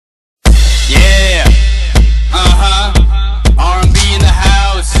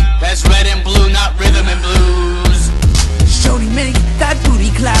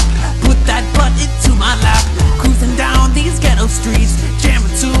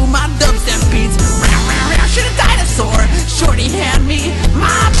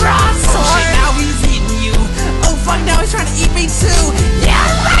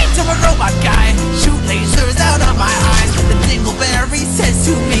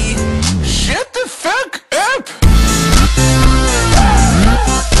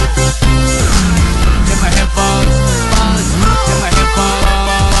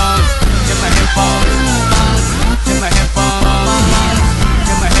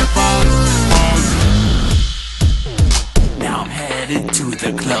headed to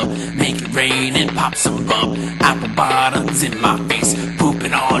the club. Make it rain and pop some bub. Apple bottoms in my face,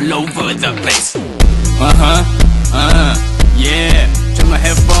 pooping all over the place. Yeah. Turn my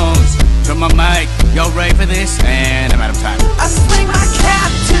headphones, turn my mic. Y'all ready for this? And I'm out of time. I swing my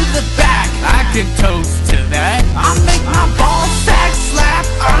cat to the back. I can toast to that. I make my ball sack slap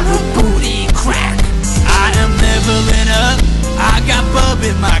on her booty crack. I am leveling up. I got bub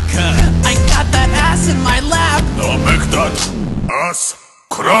in my cup. I got that ass in my lap. Now make that ass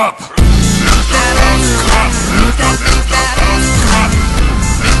crap. Make that ass crap. Make that ass crap.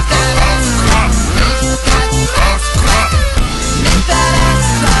 Make that ass crap. Make that ass crap. Make that ass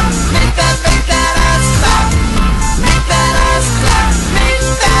clap. Make that ass clap. Make that ass clap. Make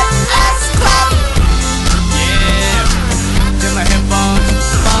that ass clap. Yeah. Turn my headphones.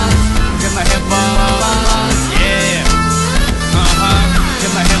 Turn my headphones. Yeah.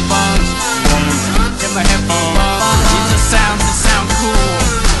 Turn my headphones. Turn my headphones. These are sounds that sound cool.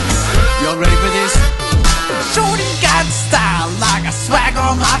 Y'all ready for this? Shorty got style, like a swag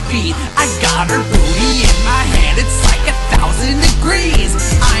on my feet. I got her booty in my hand, it's like 1,000 degrees.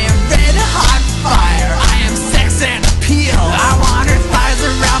 I am red hot fire, I am sex and appeal. I want her thighs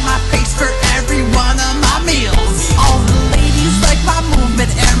around my face for every one of my meals. All the ladies like my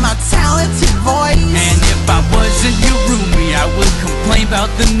movement and my talented voice. And if I wasn't your roomie, I would complain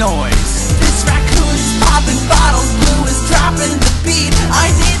about the noise. This raccoon is popping bottles, blue is dropping the beat. I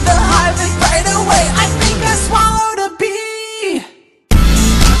need the highway right away, I think I swallowed a bee.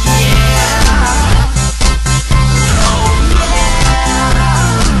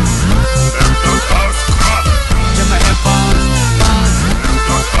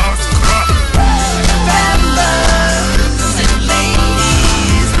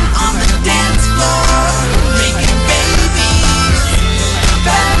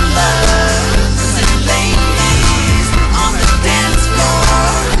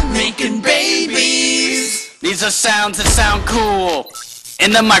 These are sounds that sound cool.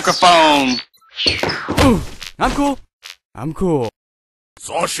 In the microphone. Ooh, I'm cool. I'm cool.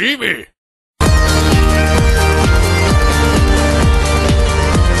 Sashimi. And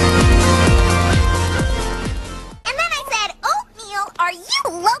then I said, oatmeal, are you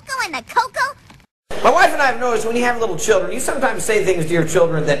loco in the cocoa? My wife and I have noticed when you have little children, you sometimes say things to your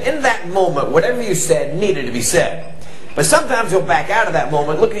children that in that moment, whatever you said needed to be said. But sometimes you'll back out of that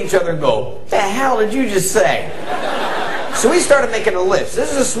moment, look at each other and go, "What the hell did you just say?" So we started making a list. This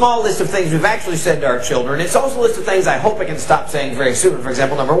is a small list of things we've actually said to our children. It's also a list of things I hope I can stop saying very soon. For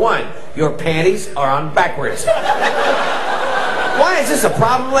example, number 1, your panties are on backwards. Why is this a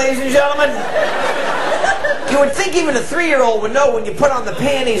problem, ladies and gentlemen? You would think even a 3-year-old would know when you put on the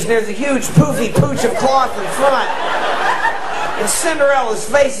panties and there's a huge poofy pooch of cloth in front. And Cinderella's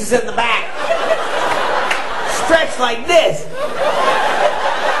face is in the back. Stretched like this.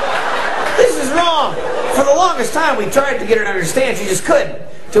 This is wrong. For the longest time we tried to get her to understand, she just couldn't.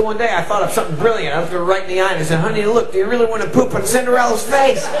 Till one day I thought of something brilliant. I looked her right in the eye and I said, "Honey, look, do you really want to poop on Cinderella's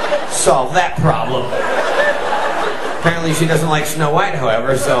face?" Solve that problem. Apparently she doesn't like Snow White,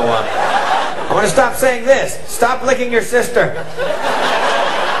 however, so I want to stop saying this. Stop licking your sister.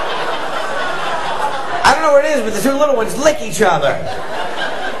 I don't know what it is, but the two little ones lick each other.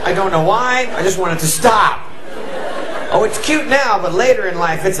 I don't know why, I just want it to stop. Oh, it's cute now, but later in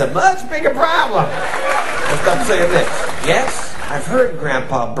life it's a much bigger problem. I'll stop saying this. Yes, I've heard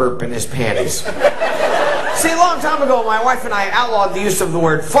Grandpa burp in his panties. See, a long time ago, my wife and I outlawed the use of the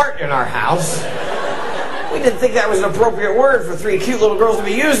word fart in our house. We didn't think that was an appropriate word for 3 cute little girls to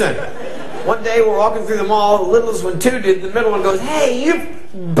be using. One day we're walking through the mall, the littlest one tooted, the middle one goes, "Hey, you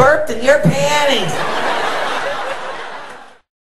burped in your panties."